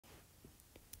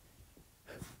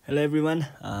Hello everyone,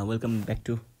 welcome back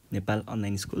to Nepal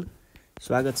online school.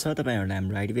 स्वागत छ तपाईहरुलाई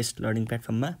हाम्रो आइडिबेस्ट लर्निङ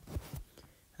प्लेटफर्ममा।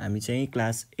 हामी चाहिँ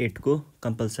क्लास 8 को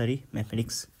कम्पलसरी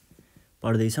म्याथमेटिक्स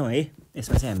पढ्दै छौं है।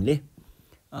 यसमा चाहिँ हामीले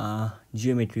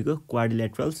जियोमेट्री को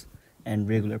क्वाड्रिलेटरल्स एन्ड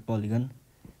रेगुलर पोलिगन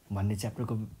भन्ने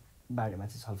च्याप्टरको बारेमा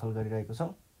चाहिँ छलफल गरिरहेको छौं।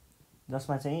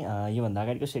 जसमा चाहिँ यो भन्दा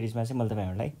अगाडिको सिरिजमा चाहिँ मैले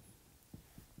तपाईहरुलाई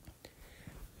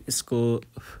यसको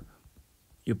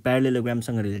यो प्यारालेलोग्राम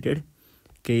सँग रिलेटेड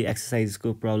केही एक्सरसाइज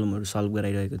को प्रब्लमहरु सल्भ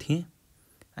गराइरहेको थिएँ।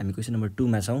 हामी क्वेशन नम्बर 2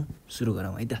 मा छौं। सुरु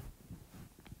गरौँ है त।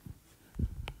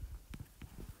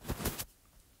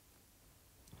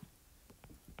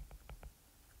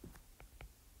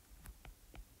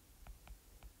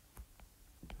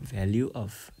 Value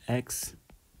of x,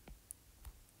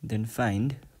 then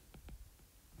find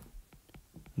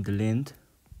the length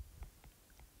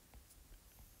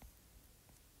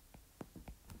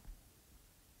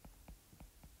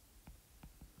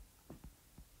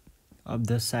of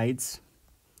the sides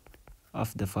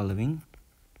of the following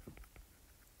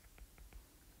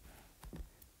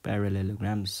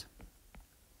parallelograms.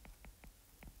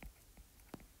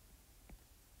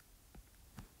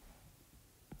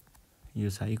 यो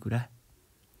सही कुरा।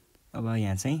 अब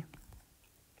यहाँ चाहिँ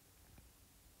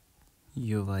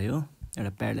यो भयो एउटा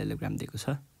प्यारालेलोग्राम दिएको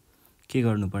छ। के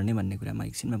गर्नुपर्ने भन्ने कुरा म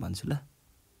एकछिनमा भन्छु ल।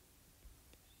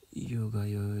 यो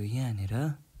गयो यहाँनेर,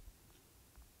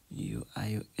 यो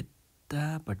आयो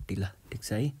यतापट्टि ल, ठीक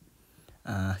छ है।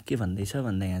 के भन्दैछ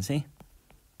भन्दा यहाँ चाहिँ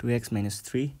 2x -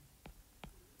 3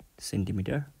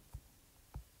 centimetre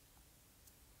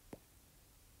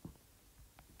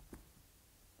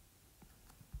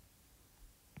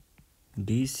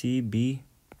DCBA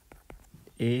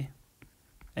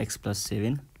x +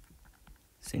 7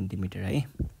 centimetre है।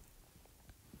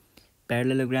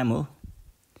 प्यारालेलोग्राम हो।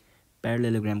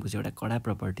 प्यारालेलोग्रामको चाहिँ एउटा कडा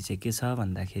प्रपर्टी चाहिँ के छ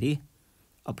भन्दाखेरि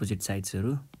अपोजिट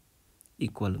साइड्सहरु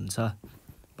इक्वल हुन्छ।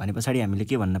 भने पछाडी हामीले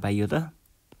के भन्न पाइयो त?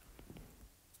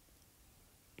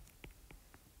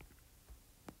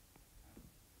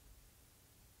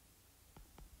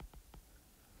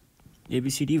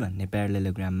 ABCD भन्ने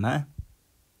प्यारालेलोग्राममा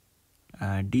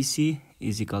DC =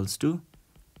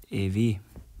 AV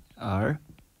or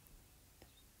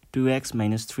 2x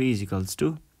 - 3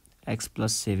 = x +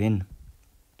 7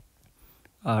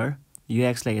 or यो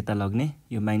x लाई यता लग्ने,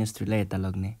 यो -3 लाई यता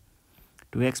लग्ने,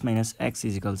 2x - x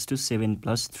 = 7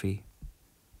 + 3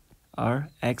 or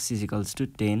x =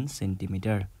 10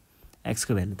 centimetre. x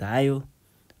को भ्यालु त आयो।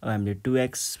 अब हामीले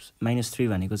 2x - 3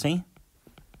 भनेको चाहिँ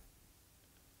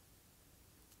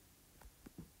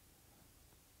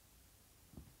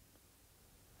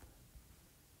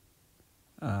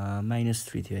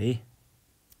 -3 थियो है।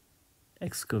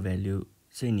 x को भ्यालु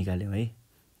चाहिँ निकाल्यौं है।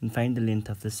 And find the length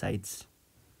of the sides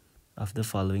of the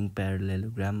following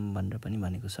parallelogram भनेर पनि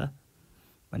भनेको छ।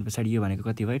 भने पछाडी यो भनेको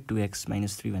कति भयो? 2x -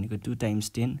 3 भनेको 2 × 10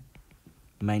 -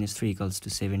 3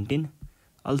 = 17।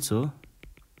 Also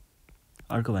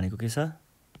अर्को भनेको के छ?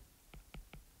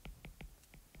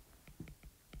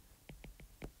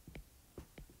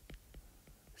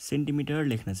 सेन्टिमिटर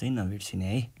लेख्न चाहिँ नबिर्सिने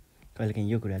है।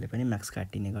 कहिलेकाहीँ यो कुराले पनि मार्क्स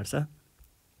काटिने गर्छ।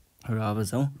 र अब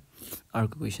जाउँ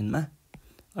अर्को क्वेशनमा।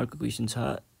 अर्को क्वेशन छ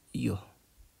यो।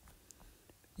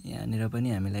 यहाँनेर पनि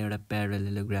हामीलाई एउटा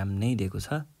प्यारालेलोग्राम नै दिएको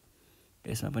छ।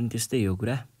 यसमा पनि त्यस्तै हो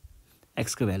कुरा।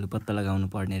 x को भ्यालु पत्ता लगाउनु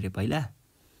पर्ने रे पहिला,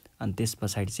 अनि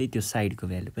त्यसपछि चाहिँ त्यो साइडको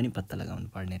भ्यालु पनि पत्ता लगाउनु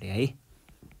पर्ने रे है।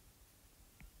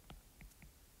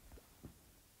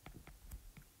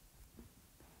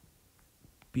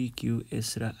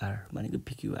 PQS र R भनेको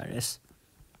PQRS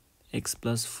x +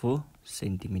 4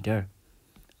 सेन्टिमिटर।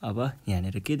 अब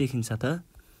यहाँनेर के देखिन्छ त?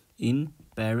 इन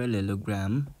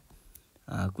प्यारालेलोग्राम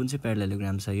कुन चाहिँ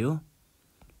प्यारालेलोग्राम छ यो?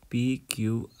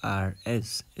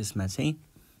 PQRS। यसमा चाहिँ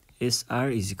SR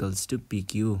 =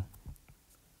 PQ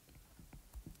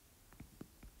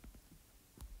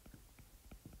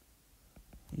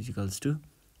 =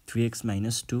 3x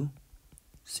 - 2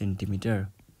 centimetre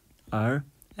or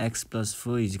x +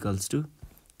 4 =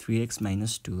 3x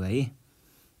 - 2 है।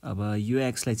 अब यो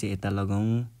x लाई चाहिँ यता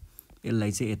लगाउँ,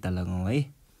 यसलाई चाहिँ यता लगाउँ है।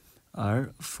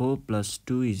 or 4 +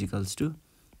 2 =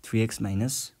 3x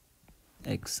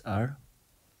 - x or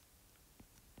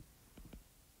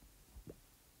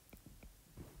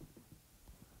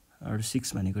or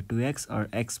 6 भनेको 2x or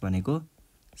x भनेको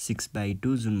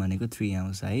 6/2 जुन भनेको 3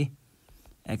 आउँछ है।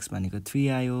 x भनेको 3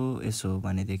 आयो। यसो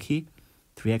भनेदेखि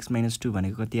 3x - 2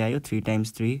 भनेको कति आयो? 3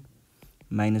 × 3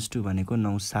 - 2 भनेको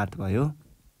 9 7 भयो।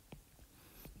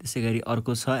 त्यसैगरी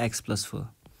अर्को छ x + 4।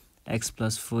 x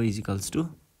 + 4 =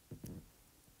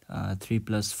 3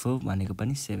 + 4 भनेको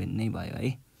पनि 7 नै भयो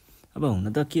है। अब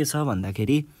हुन त के छ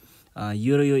भन्दाखेरि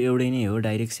यो र यो एउटै नै हो,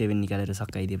 डाइरेक्ट 7 निकालेर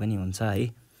सकाइदिए पनि हुन्छ है,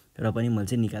 र पनि मैले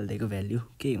चाहिँ निकाल्दिएको भ्याल्यु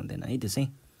केही हुँदैन है त्यो चाहिँ।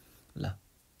 ल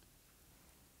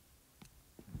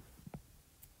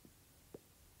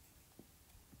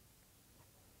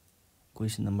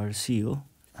क्वेसन नम्बर सी हो,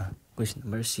 क्वेसन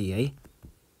नम्बर सी है।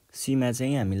 सीमा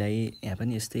चाहिँ हामीलाई यहाँ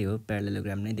पनि यस्तै हो,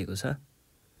 प्यारालेलोग्राम नै दिएको छ।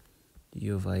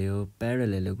 यो भयो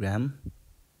प्यारालेलोग्राम,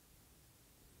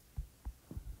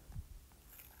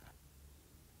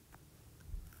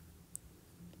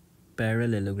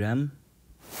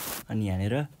 अनि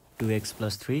यहाँनिर 2x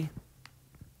 + 3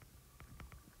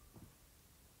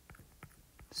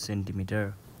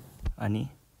 सेन्टिमिटर, अनि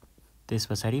त्यस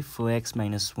पछाडि 4x -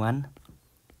 1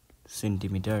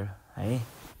 सेन्टिमिटर है।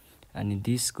 अनि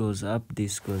दिस गोज अप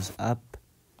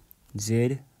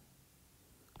z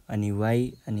अनि y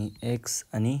अनि x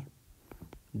अनि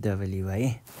w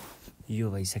है।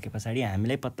 यो भइसके पछाडि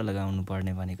हामीलाई पत्ता लगाउनु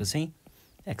पर्ने भनेको चाहिँ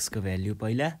x को भ्याल्यु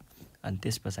पहिला, अनि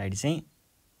त्यस पछाडि चाहिँ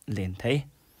लेन्थ है।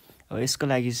 अब यसको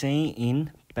लागि चाहिँ इन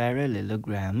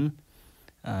प्यारालेलोग्राम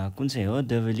कुन चाहिँ हो,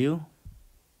 w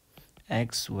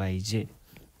x y z।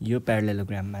 यो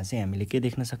प्यारालेलोग्राममा चाहिँ हामीले के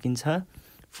देख्न सकिन्छ,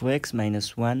 4x -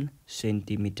 1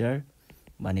 सेन्टिमिटर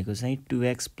भनेको चाहिँ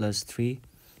 2x + 3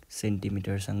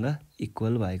 सेन्टिमिटरसँग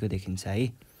इक्वल भएको देखिन्छ है।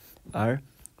 अर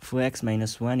 4x - 1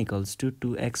 =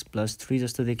 2x + 3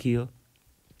 जस्तो देखियो।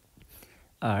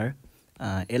 अर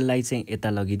यसलाई चाहिँ यता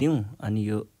लगिदिउँ अनि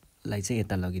यो लाई चाहिँ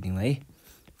यता लगिदिउँ है।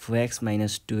 4x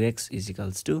 - 2x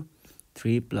 =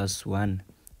 3 + 1,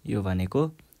 यो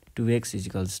भनेको 2x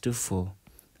 = 4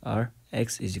 or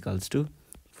x = 4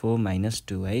 -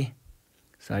 2 है।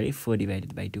 सरी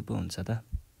 4/2 पो हुन्छ त,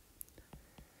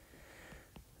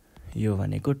 यो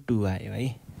भनेको 2 आयो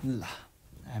है। ल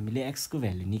हामीले x को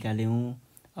भ्यालु निकाल्यौँ।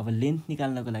 अब लेन्थ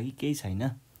निकाल्नको लागि केही छैन,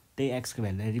 त्यही x को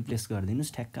भ्यालुलाई रिप्लेस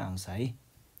गरिदिनुस्, ठ्याक्क आउँछ है,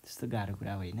 त्यस्तो गाह्रो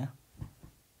कुरा होइन।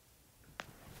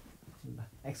 ल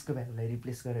x को भ्यालुलाई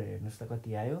रिप्लेस गरेर हेर्नुस् त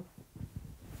कति आयो।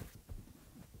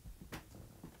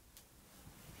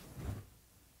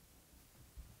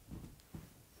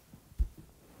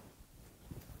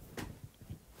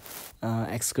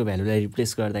 x को भ्यालुलाई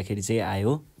रिप्लेस गर्दाखेरि चाहिँ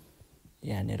आयो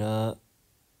यहाँनिर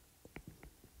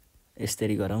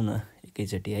यसरी गरौँ न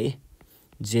एकैचोटि है।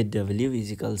 zw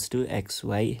 =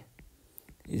 xy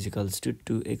 =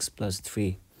 2x +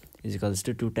 3 =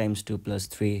 2 × 2 +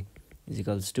 3 =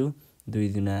 2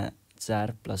 ×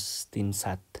 4 + 3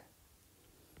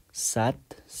 7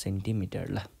 centimetre.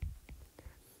 ल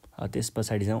त्यस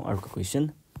पछाडि जाउँ अर्को क्वेसन।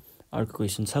 अर्को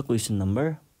क्वेसन छ question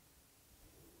number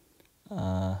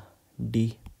D.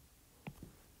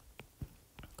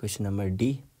 Question number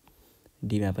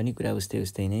डीमा पनि कुरा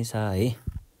उस्तै नै छ है।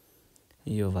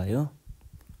 यो भयो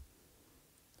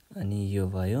अनि यो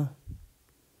भयो,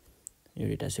 यो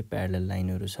एउटा चाहिँ प्यारलल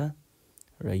लाइनहरु छ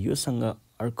र योसँग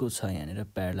अर्को छ यहाँनिर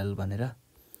प्यारलल भनेर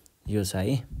यो छ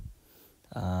है।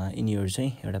 यिनीहरु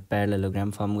चाहिँ एउटा प्यारलेलोग्राम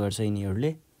फर्म गर्छ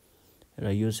यिनीहरुले, र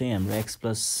यो चाहिँ हाम्रो x +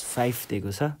 5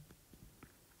 दिएको छ,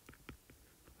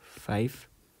 5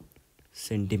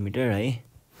 सेन्टिमिटर है।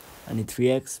 अनि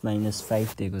 3x -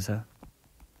 5 दिएको छ,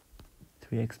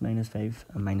 3x - 5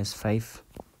 -5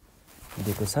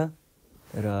 दिएको छ,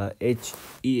 र h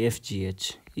e f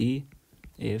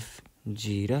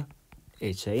g र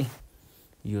h है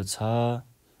यो छ।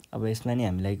 अब यसमा नि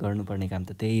हामीलाई गर्नुपर्ने काम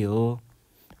त त्यही हो,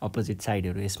 अपोजिट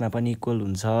साइडहरु यसमा पनि इक्वल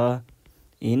हुन्छ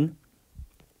इन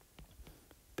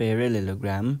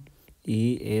प्यारालेलोग्राम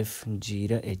e f g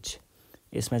र h।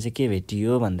 यसमा चाहिँ के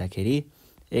भेटियो भन्दाखेरि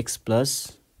x +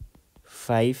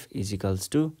 5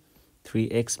 =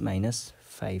 3x -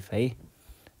 5 है।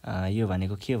 यो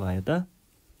भनेको के भयो त,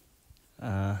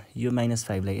 यो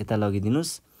 -5 लाई यता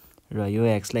लगिदिनुस् र यो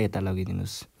x लाई यता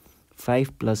लगिदिनुस्।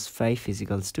 5 + 5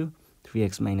 =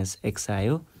 3x - x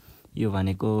आयो। यो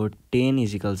भनेको 10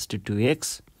 =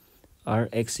 2x or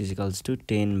x =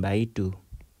 10/2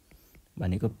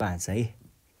 भनेको 5 है।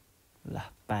 ल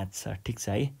 5 छ, ठिक छ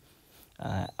है।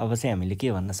 अब चाहिँ हामीले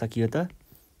के भन्न सकियो त,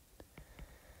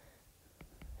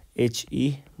 HE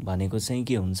भनेको चाहिँ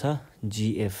के हुन्छ,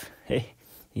 GF है,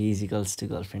 he =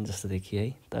 गर्लफ्रेन्ड जस्तो देखियो है,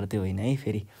 तर त्यो होइन है,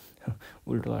 फेरि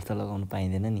उल्टो अर्थ लगाउनु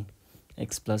पाइँदैन नि।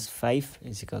 x + 5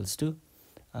 =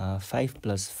 5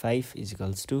 + 5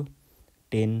 =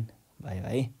 10 भयो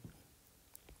है,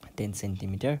 10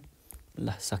 सेन्टिमिटर।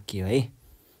 ल सकियो है।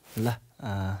 ल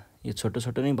यो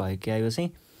छोटो नै भयो क्या, यो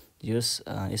चाहिँ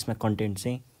यसमा कन्टेन्ट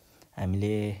चाहिँ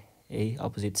हामीले यही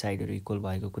अपोजिट साइडहरु इक्वल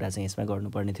भएको कुरा चाहिँ यसमा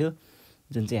गर्नुपर्ने थियो,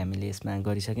 जुन चाहिँ हामीले यसमा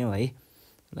गरिसक्यौं है।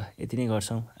 ल यति नै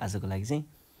गर्छौं आजको लागि चाहिँ।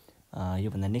 यो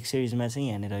भन्दा नेक्स्ट सिरिजमा चाहिँ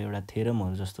यहाँनिर एउटा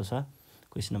थ्योरमहरु जस्तो छ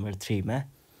क्वेसन नम्बर 3 मा,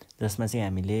 जसमा चाहिँ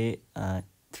हामीले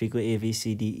 3 को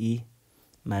ABCDE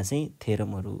मा चाहिँ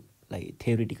थ्योरमहरु लाइक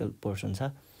थ्योरिटिकल पोर्सन छ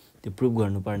त्यो प्रुभ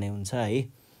गर्नुपर्ने हुन्छ है।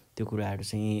 त्यो कुराहरू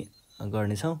चाहिँ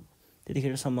गर्नेछौँ।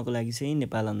 त्यतिखेरसम्मको लागि चाहिँ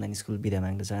नेपाल अनलाइन स्कुल बिदा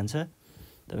माग्न चाहन्छ।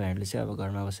 तपाईँहरूले चाहिँ अब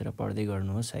घरमा बसेर पढ्दै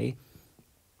गर्नुहोस् है।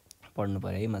 पढ्नु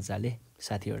पऱ्यो है मजाले,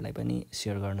 साथीहरूलाई पनि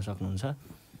सेयर गर्न सक्नुहुन्छ।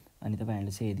 अनि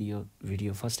तपाईँहरूले चाहिँ यदि यो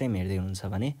भिडियो फर्स्ट टाइम हेर्दै हुनुहुन्छ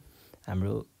भने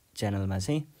हाम्रो च्यानलमा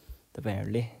चाहिँ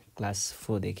तपाईँहरूले क्लास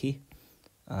 4 देखि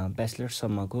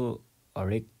ब्याचलरसम्मको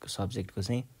हरेक सब्जेक्टको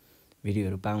चाहिँ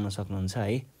भिडियोहरू पाउन सक्नुहुन्छ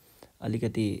है।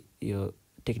 अलिकति यो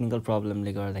टेक्निकल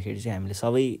प्रब्लमले गर्दाखेरि चाहिँ हामीले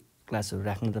सबै क्लासहरू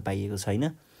राख्न त पाइएको छैन।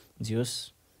 जे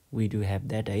होस् वी डु ह्याभ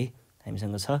द्याट है,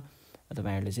 हामीसँग छ।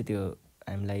 तपाईँहरूले चाहिँ त्यो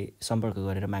हामीलाई सम्पर्क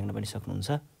गरेर माग्न पनि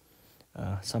सक्नुहुन्छ।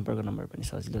 सम्पर्क नम्बर पनि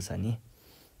सजिलो छ नि,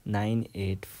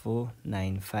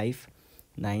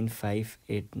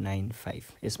 9849595895।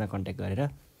 यसमा कन्ट्याक्ट गरेर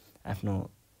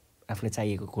आफूलाई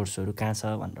चाहिएको कोर्सहरू कहाँ छ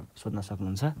भनेर सोध्न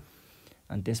सक्नुहुन्छ।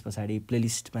 अनि त्यस पछाडि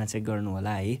प्लेलिस्टमा चेक गर्नु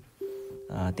होला है,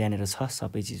 त्यहाँनिर छ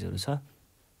सबै चिजहरू छ।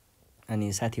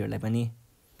 अनि साथीहरूलाई पनि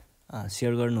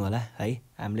सेयर गर्नु होला है।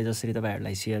 हामीले जसरी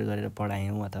तपाईँहरूलाई सेयर गरेर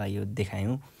पढायौँ अथवा यो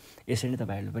देखायौँ, यसरी नै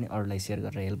तपाईँहरूले पनि अरूलाई सेयर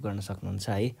गरेर हेल्प गर्न सक्नुहुन्छ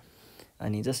है।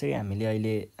 अनि जसरी हामीले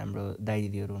अहिले हाम्रो दाइ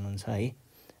दिदीहरू हुनुहुन्छ है,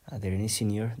 धेरै नै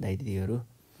सिनियर दाइ दिदीहरू,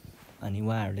 अनि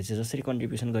उहाँहरूले चाहिँ जसरी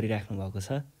कन्ट्रिब्युसन गरिराख्नु भएको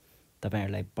छ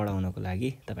तपाईँहरूलाई पढाउनको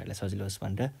लागि, तपाईँहरूलाई सजिलो होस्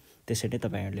भनेर, त्यसरी नै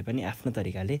तपाईँहरूले पनि आफ्नो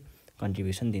तरिकाले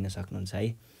कन्ट्रिब्युसन दिन सक्नुहुन्छ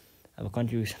है। अब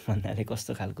कन्ट्रिब्युसन भन्नाले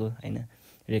कस्तो खालको होइन,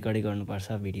 रेकर्डै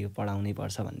गर्नुपर्छ, भिडियो पढाउनै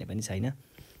पर्छ भन्ने पनि छैन।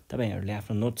 तपाईँहरूले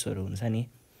आफ्नो नोट्सहरू हुन्छ नि,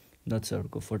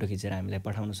 नोट्सहरूको फोटो खिचेर हामीलाई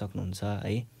पठाउन सक्नुहुन्छ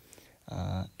है।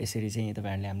 यसरी चाहिँ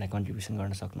तपाईँहरूले हामीलाई कन्ट्रिब्युसन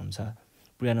गर्न सक्नुहुन्छ।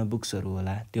 पुरानो बुक्सहरू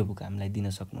होला, त्यो बुक हामीलाई दिन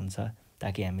सक्नुहुन्छ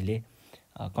ताकि हामीले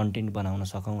कन्टेन्ट बनाउन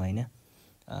सकौँ होइन।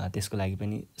 त्यसको लागि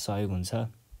पनि सहयोग हुन्छ।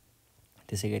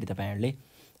 त्यसै गरी तपाईँहरूले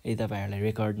यदि तपाईँहरूलाई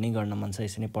रेकर्ड नै गर्न मन छ,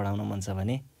 यसरी नै पढाउन मन छ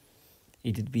भने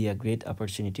it would be a great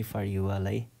opportunity for you all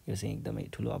है। यो चाहिँ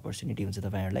एकदमै ठुलो अपर्च्युनिटी हुन्छ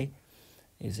तपाईँहरूलाई।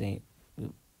 यो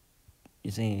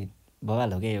चाहिँ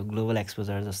बवाल हो क्या, यो ग्लोबल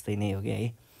एक्सपोजर जस्तै नै हो क्या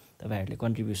है। तपाईँहरूले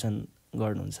कन्ट्रिब्युसन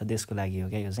गर्नुहुन्छ देशको लागि हो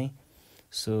क्या यो चाहिँ।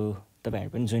 सो तपाईँहरू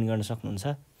पनि जोइन गर्न सक्नुहुन्छ।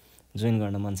 जोइन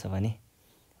गर्न मन छ भने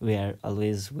we are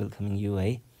always welcoming you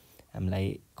है।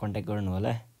 हामीलाई कन्ट्याक्ट गर्नु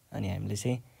होला, अनि हामीले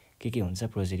चाहिँ के हुन्छ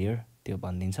प्रोसिडियर त्यो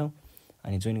भनिदिन्छौँ।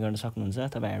 अनि जोइन गर्न सक्नुहुन्छ।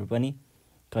 तपाईँहरू पनि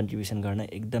कन्ट्रिब्युसन गर्न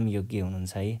एकदम योग्य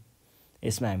हुनुहुन्छ है।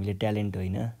 यसमा हामीले ट्यालेन्ट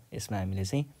होइन, यसमा हामीले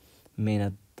चाहिँ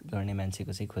मेहनत गर्ने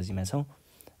मान्छेको चाहिँ खोजीमा छौँ।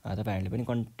 तपाईँहरूले पनि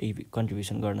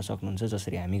कन्ट्रिब्युसन गर्न सक्नुहुन्छ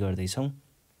जसरी हामी गर्दैछौँ।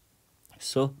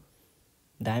 सो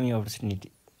दामी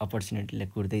अपर्च्युनिटीले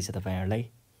कुर्दैछ तपाईँहरूलाई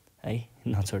है,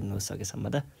 नछोड्नुहोस् सकेसम्म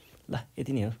त। ल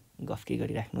यति नै हो, गफ के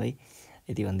गरिराख्नु है,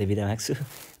 यति भन्दै बिदा माग्छु।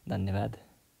 धन्यवाद।